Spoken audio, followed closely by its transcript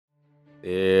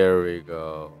There we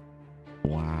go.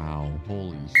 Wow.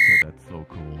 Holy shit, that's so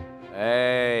cool.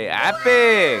 Hey,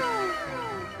 epic!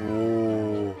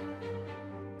 Ooh.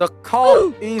 The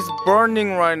cock is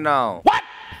burning right now. What?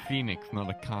 Phoenix, not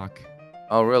a cock.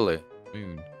 Oh, really?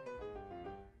 Moon.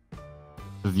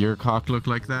 Does your cock look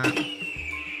like that?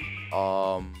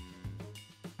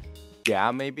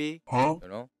 Yeah, maybe. Huh? You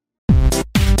know?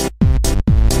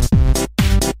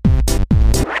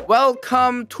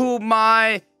 Welcome to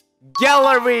my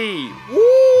gallery.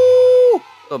 Woo!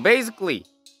 So basically,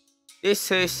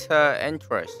 this is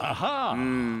entrance. Aha!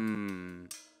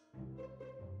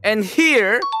 And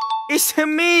here is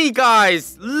me,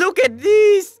 guys. Look at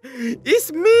this.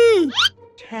 It's me.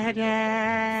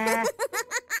 Ta-da!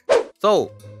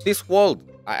 So this world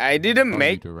I didn't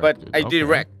make, but I Okay.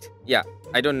 direct. Yeah,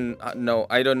 I don't know.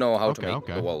 I don't know how to make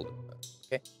Okay. the world.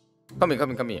 Okay, come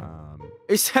here. Um,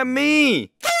 It's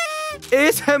me.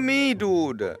 It's me,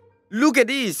 dude. Look at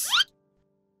this.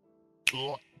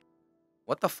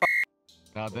 What the fuck?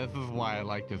 now this is why I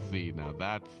like to see. Now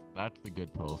that's a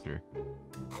good poster.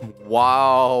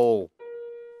 Wow.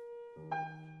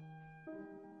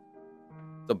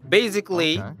 So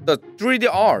basically, Okay. the 3D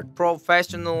art,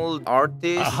 professional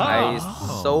artist, I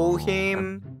saw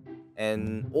him,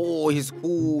 and oh, he's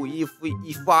cool.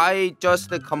 If I just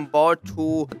convert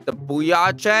to the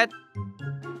VRchat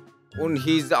on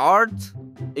his art,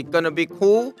 it's gonna be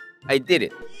cool. I did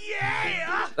it.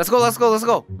 Yeah! Let's go.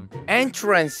 Okay.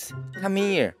 Entrance, come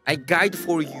here. I guide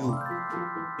for you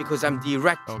because I'm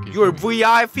direct. Okay, You're show me.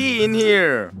 VIP in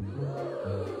here.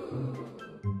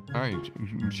 All right,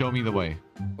 show me the way.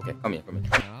 Okay, come here.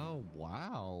 Oh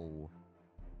wow!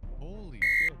 Holy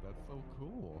shit, that's so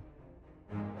cool.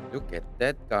 Look at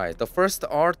that guy. The first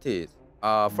artist.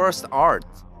 First art.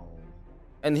 Wow.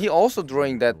 And he also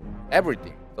drawing that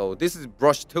everything. So this is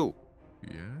brush too.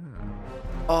 Yeah.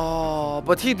 Oh,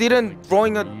 but he didn't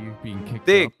drawing a You've been kicked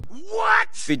big. up. What?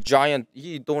 Big giant.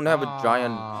 He don't have a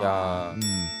giant. Yeah.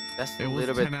 Mm. That's It a was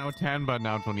little 10 bit. out of 10, but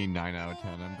now it's only 9 out of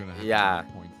 10. I'm gonna have Yeah. to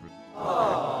give points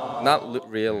for Not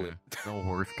really. yeah. No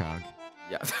horse cock.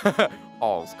 Yeah.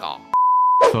 Oh, Scott.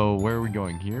 So where are we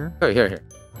going here? Here.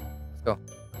 Let's go.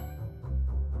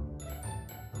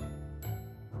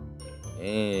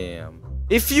 Damn.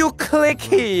 If you click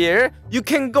here, you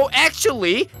can go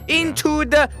actually into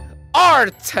the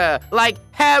art, like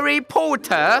Harry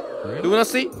Potter. Really? Do you wanna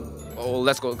see? Oh,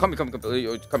 let's go. Come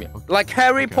here. Like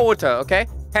Harry Okay. Potter, okay?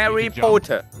 Harry can jump.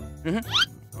 Potter. Okay.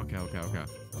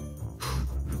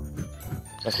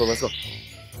 Let's go.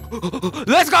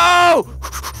 Let's go!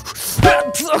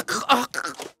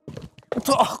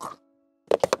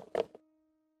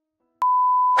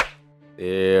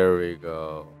 There we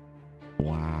go.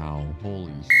 Wow.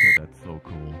 Holy shit, that's so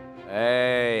cool.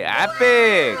 Hey,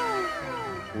 epic!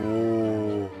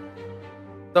 Ooh.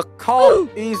 The cock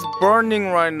is burning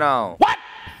right now. What?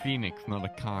 Phoenix, not a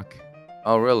cock.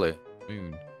 Oh, really?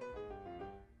 Moon.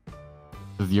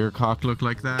 Does your cock look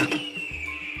like that?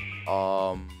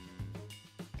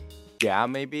 Yeah,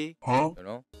 maybe. Huh? You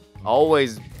know?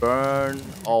 Always burn,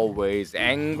 always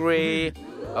angry.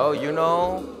 Oh, you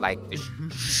know? Like the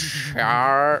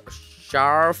sharp.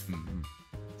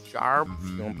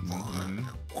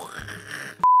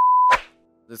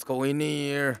 Let's go in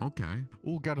here. Okay.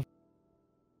 Oh, got a.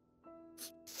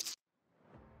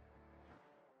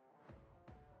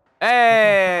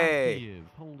 Hey! He is.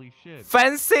 Holy shit.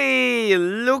 Fancy!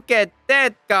 Look at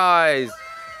that, guys.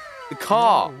 The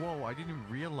car. Whoa, I didn't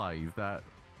realize that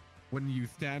when you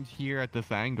stand here at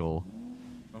this angle,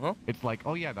 it's like,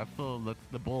 oh yeah, that's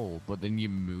the bowl, but then you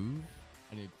move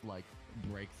and it like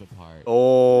breaks apart.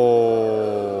 Oh.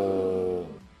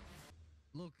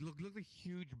 Look the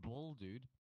huge bowl, dude.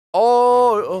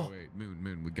 Oh. Wait,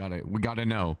 Moon, we gotta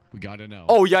know.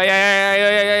 Oh,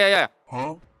 yeah.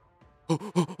 Huh?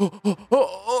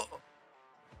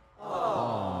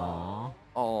 Oh.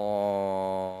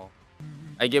 Oh.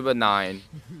 I give a 9.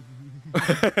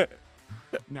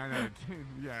 9 out of 10.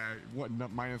 Yeah, what?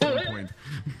 Not -1 point.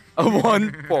 A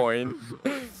 1 point.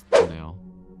 Now.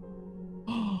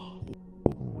 Oh,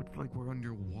 it's like we're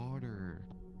underwater.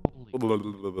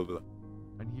 Holy.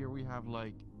 And here we have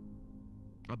like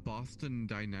a Boston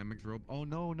Dynamics robe. Oh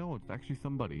no, it's actually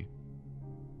somebody.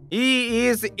 He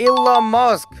is Elon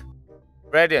Musk.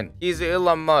 Radiant. He's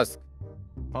Elon Musk.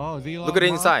 Oh, is he Elon Look at the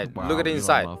Musk? inside. Wow, Look at the Elon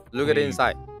inside. Musk. Look at the Hey,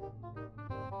 inside.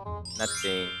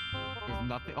 Nothing. There's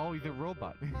nothing. Oh, he's a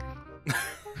robot.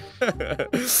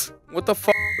 What the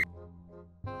fuck?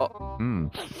 Oh. Hmm.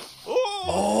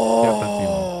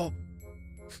 Oh.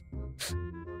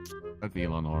 That's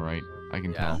Elon, all right. I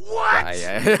can Yeah. tell.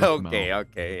 Yeah. Smell.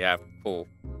 Okay. Yeah. Cool.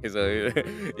 He's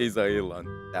a Elon,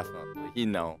 definitely. He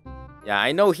know. Yeah,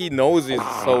 I know he knows it.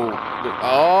 So,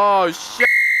 oh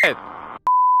shit!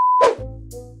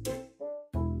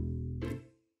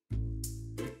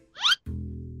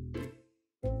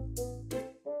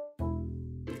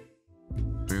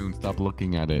 Moon, stop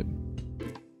looking at it.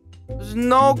 There's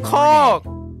no cock.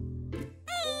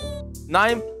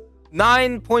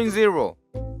 9.0.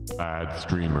 Bad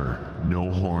streamer,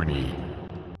 no horny.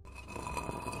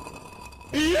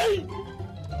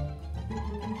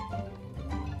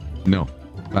 No,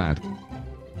 bad.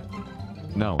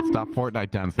 No, stop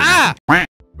Fortnite dancing. Ah!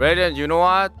 Radiant, you know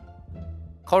what?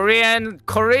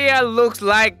 Korea looks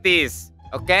like this.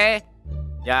 Okay?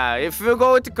 Yeah, if you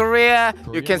go to Korea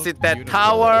you can see that beautiful.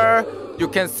 tower. You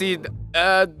can see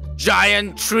a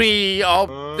giant tree of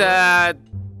that.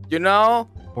 You know?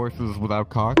 Horses without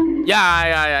cock?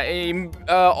 Yeah.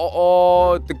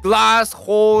 The glass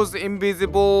holes,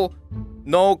 invisible,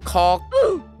 no cock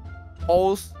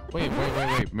holes. Wait,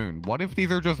 Moon. What if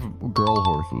these are just girl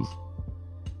horses?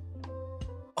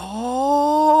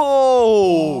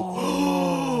 Oh!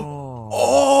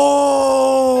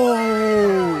 Oh!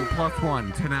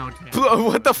 +1, 10 out of 10.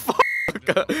 What the fuck?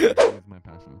 Is my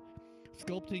passion.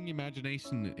 Sculpting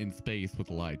imagination in space with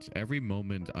light. Every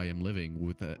moment I am living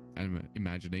with an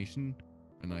imagination,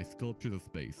 and I sculpture the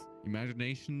space.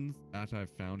 Imaginations that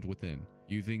I've found within,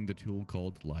 using the tool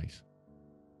called light.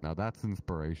 Now that's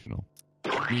inspirational.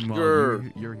 Meanwhile,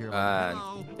 you're here like,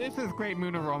 hello, this is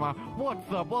GreatMoonAroma.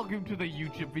 What's up? Welcome to the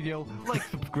YouTube video. Like,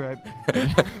 subscribe.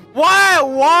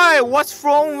 Why? What's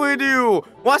wrong with you?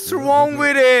 What's wrong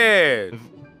with it?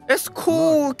 It's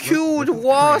cool, cute,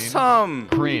 awesome.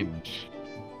 Cringe.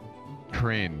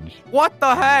 What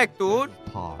the heck, dude?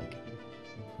 Pog.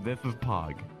 This is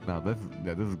Pog. Now this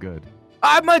is good.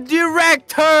 I'm a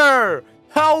director.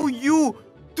 How you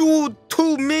do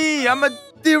to me? I'm a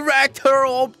director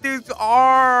of this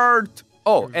art.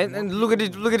 Oh, and look at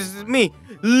it. Look at this. It's me.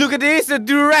 Look at this, the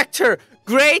director.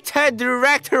 Great head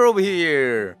director over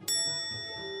here.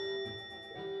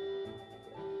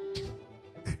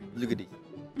 Look at it.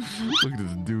 Look at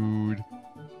this dude.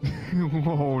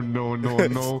 Oh no.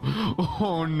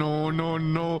 Oh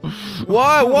no.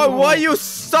 Why you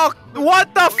suck?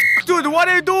 What the f, dude? What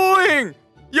are you doing?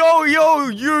 Yo,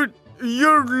 your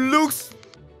looks.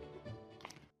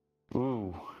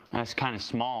 Ooh, that's kind of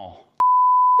small.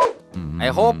 I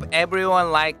hope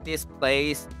everyone like this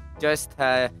place. Just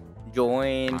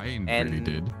join I and really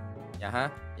did. Yeah.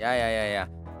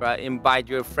 But invite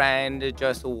your friend.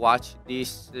 Just watch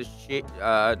this shit.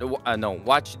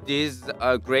 Watch this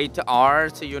great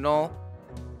art. You know,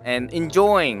 and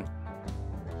enjoying.